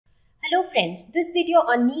Hello friends, this video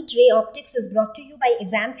on NEET Ray Optics is brought to you by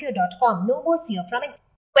examfear.com. No more fear from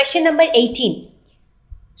question number 18.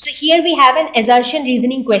 So here we have an assertion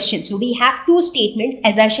reasoning question. So we have two statements,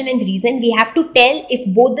 assertion and reason. We have to tell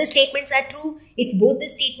if both the statements are true, if both the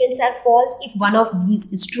statements are false, if one of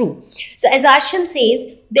these is true. So assertion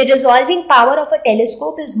says the resolving power of a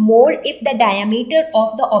telescope is more if the diameter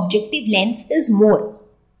of the objective lens is more.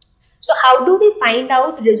 So how do we find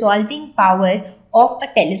out resolving power of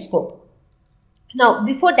a telescope? Now,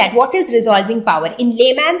 before that, what is resolving power? In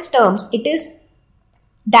layman's terms, it is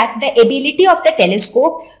that the ability of the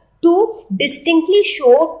telescope to distinctly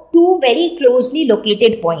show two very closely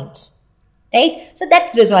located points, right? So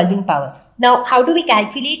that's resolving power. Now, how do we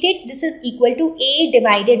calculate it? This is equal to A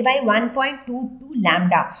divided by 1.22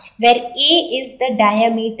 lambda, where A is the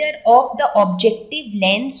diameter of the objective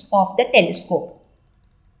lens of the telescope.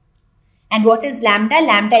 And what is lambda?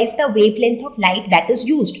 Lambda is the wavelength of light that is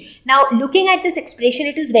used. Now, looking at this expression,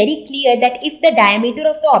 it is very clear that if the diameter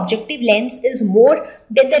of the objective lens is more,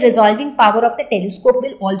 then the resolving power of the telescope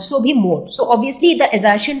will also be more. So, obviously, the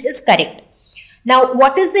assertion is correct. Now,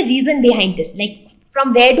 what is the reason behind this? Like,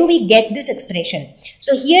 from where do we get this expression?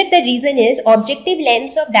 So, here the reason is objective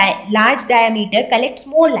lens of large diameter collects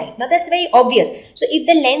more light. Now, that's very obvious. So, if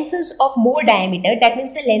the lens is of more diameter, that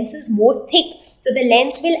means the lens is more thick. So the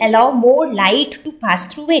lens will allow more light to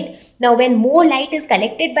pass through it. Now when more light is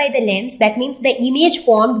collected by the lens, that means the image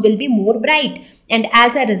formed will be more bright. And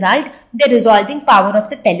as a result, the resolving power of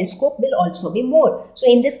the telescope will also be more.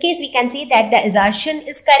 So in this case, we can say that the assertion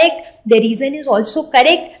is correct, the reason is also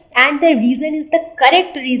correct, and the reason is the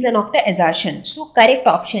correct reason of the assertion. So correct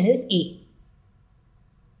option is A.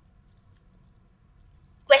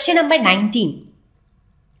 Question number 19.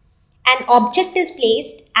 An object is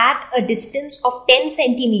placed at a distance of 10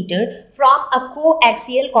 cm from a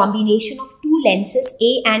coaxial combination of two lenses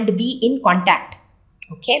A and B in contact.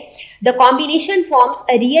 Okay. The combination forms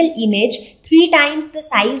a real image 3 times the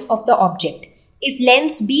size of the object. If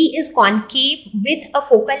lens B is concave with a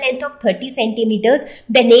focal length of 30 cm,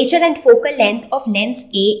 the nature and focal length of lens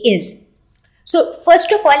A is. So,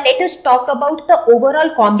 first of all, let us talk about the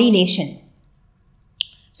overall combination.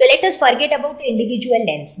 So let us forget about the individual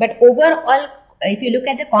lens, but overall, if you look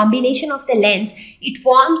at the combination of the lens, it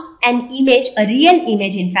forms an image, a real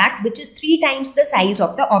image in fact, which is 3 times the size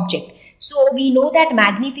of the object. So we know that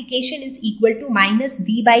magnification is equal to minus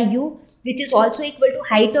V by U, which is also equal to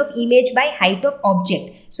height of image by height of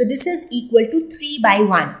object. So this is equal to 3 by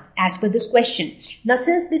 1 as per this question. Now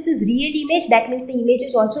since this is real image, that means the image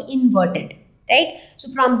is also inverted, right? So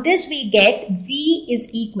from this we get V is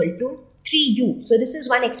equal to 3u. So this is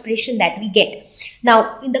one expression that we get.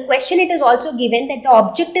 Now in the question it is also given that the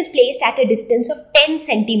object is placed at a distance of 10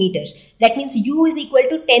 centimeters. That means u is equal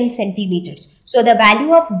to 10 centimeters. So the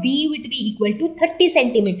value of v would be equal to 30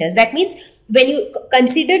 centimeters. That means when you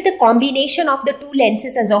consider the combination of the two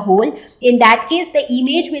lenses as a whole, in that case the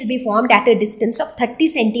image will be formed at a distance of 30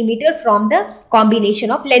 centimeters from the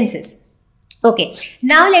combination of lenses. Okay,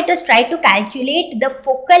 now let us try to calculate the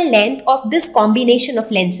focal length of this combination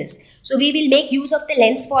of lenses. So we will make use of the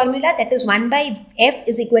lens formula, that is 1 by f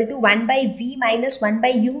is equal to 1 by v minus 1 by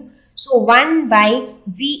u. So 1 by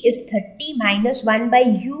v is 30 minus 1 by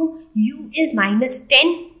u is minus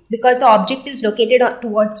 10 because the object is located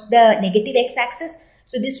towards the negative x-axis.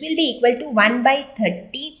 So this will be equal to 1 by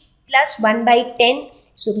 30 plus 1 by 10,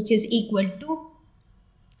 so which is equal to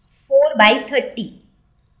 4 by 30.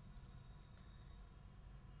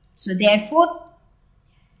 So therefore,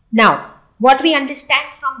 now what we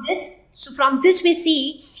understand from this? So from this we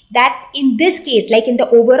see that in this case, like in the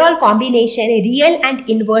overall combination, a real and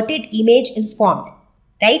inverted image is formed,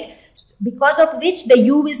 right? Because of which the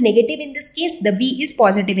u is negative in this case, the v is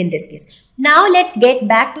positive in this case. Now let's get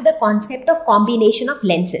back to the concept of combination of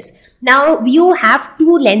lenses. Now you have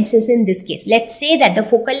two lenses in this case. Let's say that the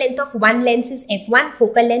focal length of one lens is f1,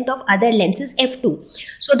 focal length of other lens is f2.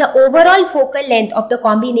 So the overall focal length of the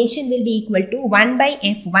combination will be equal to 1 by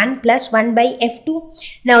f1 plus 1 by f2.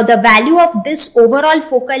 Now the value of this overall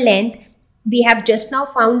focal length we have just now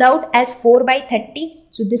found out as 4 by 30.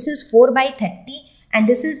 So this is 4 by 30. And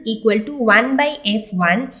this is equal to 1 by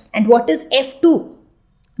f1. And what is f2?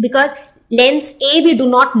 Because lens A we do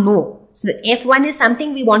not know. So f1 is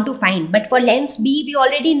something we want to find. But for lens B we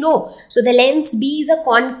already know. So the lens B is a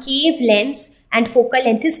concave lens and focal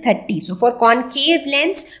length is 30. So for concave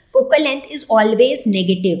lens, focal length is always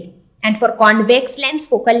negative. And for convex lens,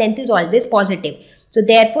 focal length is always positive. So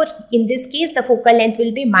therefore, in this case, the focal length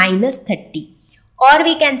will be minus 30. Or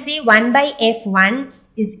we can say 1 by f1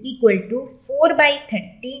 is equal to 4 by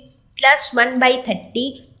 30 plus 1 by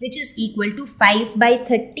 30, which is equal to 5 by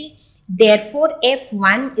 30. Therefore,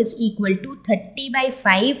 F1 is equal to 30 by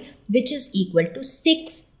 5, which is equal to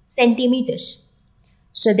 6 centimeters.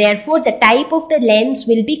 So therefore, the type of the lens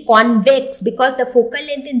will be convex because the focal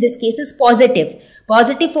length in this case is positive.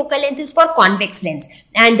 Positive focal length is for convex lens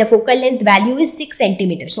and the focal length value is 6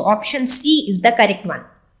 centimeters. So option C is the correct one.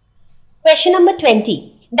 Question number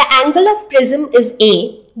 20. The angle of prism is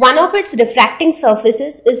A. One of its refracting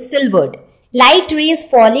surfaces is silvered. Light rays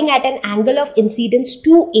falling at an angle of incidence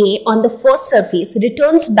 2A on the first surface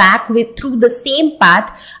returns back through the same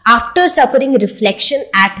path after suffering reflection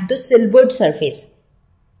at the silvered surface.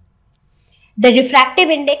 The refractive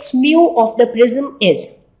index mu of the prism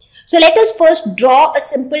is. So let us first draw a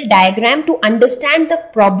simple diagram to understand the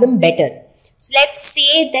problem better. So let's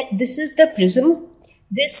say that this is the prism.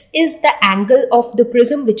 This is the angle of the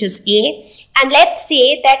prism, which is A, and let's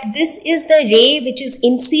say that this is the ray which is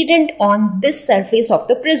incident on this surface of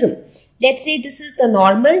the prism. Let's say this is the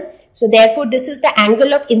normal. So therefore this is the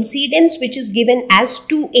angle of incidence which is given as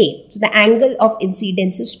 2A. So the angle of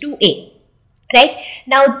incidence is 2A. Right?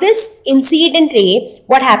 Now this incident ray,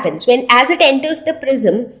 what happens? When as it enters the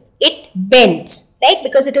prism, it bends, right?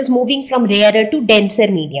 Because it is moving from rarer to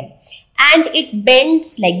denser medium. And it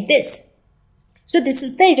bends like this. So this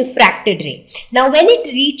is the refracted ray. Now when it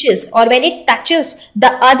reaches or when it touches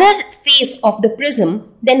the other face of the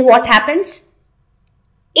prism, then what happens?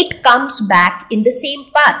 It comes back in the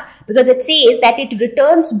same path because it says that it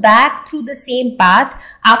returns back through the same path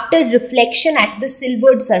after reflection at the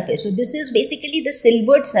silvered surface. So this is basically the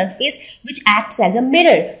silvered surface which acts as a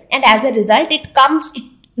mirror, and as a result it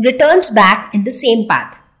returns back in the same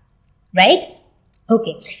path, right?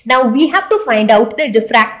 Okay, now we have to find out the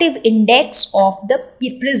refractive index of the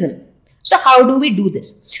prism. So how do we do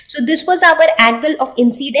this? So this was our angle of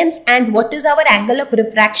incidence, and what is our angle of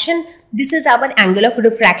refraction? This is our angle of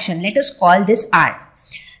refraction. Let us call this R.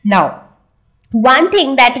 Now, one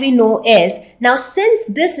thing that we know is, now since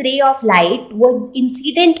this ray of light was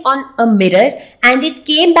incident on a mirror and it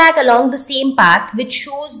came back along the same path, which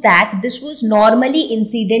shows that this was normally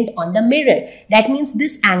incident on the mirror. That means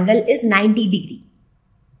this angle is 90 degree.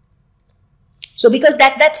 So because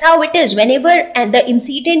that's how it is. Whenever the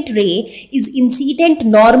incident ray is incident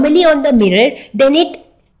normally on the mirror, then it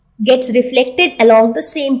gets reflected along the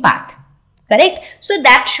same path. Correct? So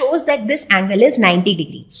that shows that this angle is 90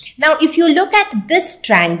 degree. Now if you look at this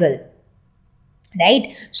triangle,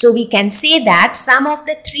 right? So we can say that sum of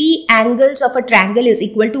the three angles of a triangle is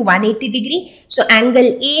equal to 180 degree. So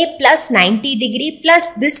angle A plus 90 degree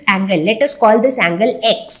plus this angle, let us call this angle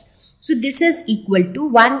X. So this is equal to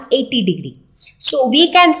 180 degree. So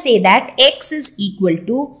we can say that X is equal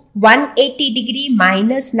to 180 degree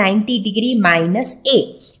minus 90 degree minus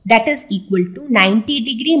A. That is equal to 90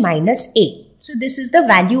 degree minus A. So this is the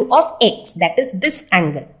value of X, that is this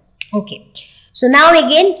angle. Okay. So now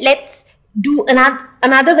again let's do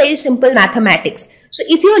another very simple mathematics. So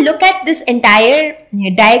if you look at this entire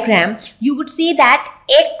diagram, you would see that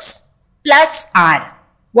X plus R.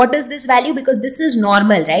 What is this value? Because this is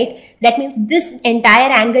normal, right? That means this entire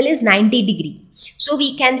angle is 90 degree. So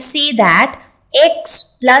we can say that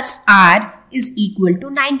X plus R is equal to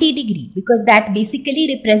 90 degree because that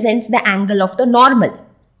basically represents the angle of the normal.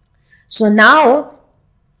 So now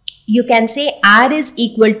you can say R is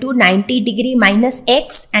equal to 90 degree minus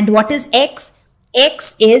X, and what is X?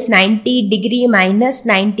 X is 90 degree minus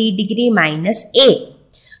 90 degree minus A.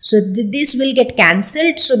 So this will get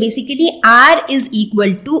cancelled. So basically R is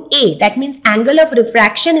equal to A. That means angle of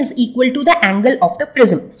refraction is equal to the angle of the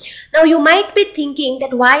prism. Now you might be thinking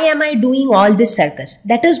that why am I doing all this circus?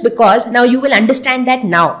 That is because now you will understand that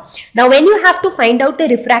now. Now when you have to find out the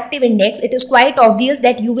refractive index, it is quite obvious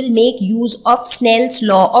that you will make use of Snell's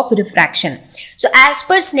law of refraction. So as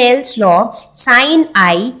per Snell's law, sin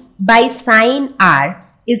I by sin R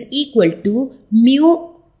is equal to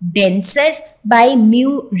mu denser by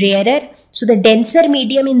mu rarer. So the denser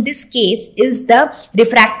medium in this case is the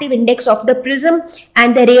refractive index of the prism,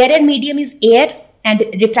 and the rarer medium is air, and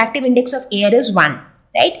refractive index of air is 1,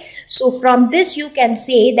 right? So from this you can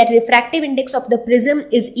say that refractive index of the prism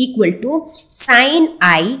is equal to sin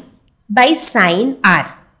I by sin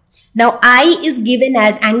R. Now I is given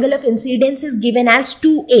as angle of incidence is given as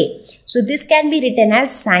 2A. So this can be written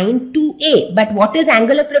as sin 2A. But what is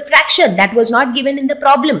angle of refraction? That was not given in the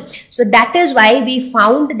problem. So that is why we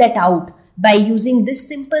found that out by using this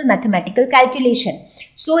simple mathematical calculation.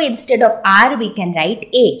 So instead of R we can write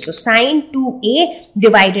A. So sin 2A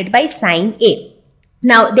divided by sin A.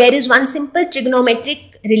 Now there is one simple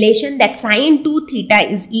trigonometric relation that sine 2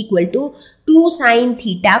 theta is equal to 2 sine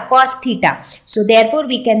theta cos theta. So therefore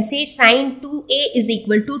we can say sine 2a is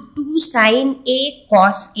equal to 2 sine a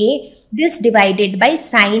cos a, this divided by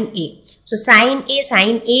sine a. So sine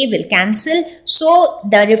a will cancel. So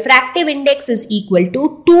the refractive index is equal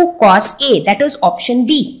to 2 cos a, that is option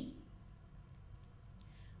B.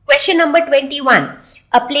 Question number 21.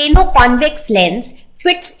 A plano-convex lens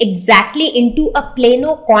fits exactly into a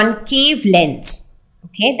plano-concave lens.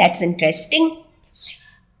 Okay, that's interesting.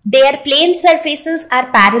 Their plane surfaces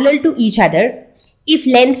are parallel to each other. If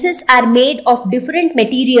lenses are made of different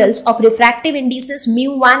materials of refractive indices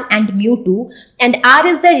mu1 and mu2 and r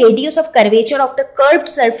is the radius of curvature of the curved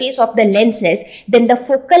surface of the lenses, then the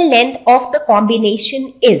focal length of the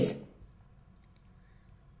combination is.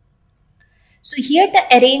 So here the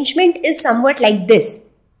arrangement is somewhat like this.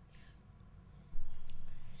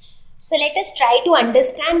 So let us try to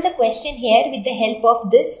understand the question here with the help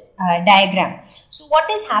of this diagram. So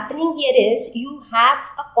what is happening here is you have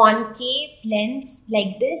a concave lens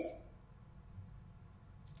like this,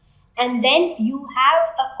 and then you have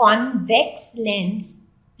a convex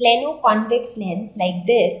lens, plano-convex lens like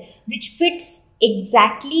this, which fits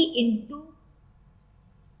exactly into.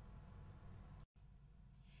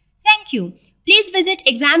 Thank you. Please visit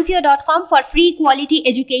examfear.com for free quality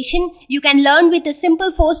education. You can learn with a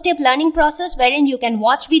simple 4-step learning process wherein you can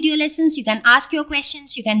watch video lessons, you can ask your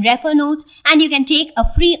questions, you can refer notes, and you can take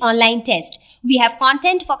a free online test. We have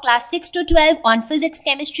content for class 6 to 12 on physics,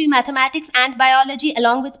 chemistry, mathematics, and biology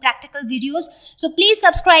along with practical videos. So please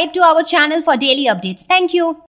subscribe to our channel for daily updates. Thank you.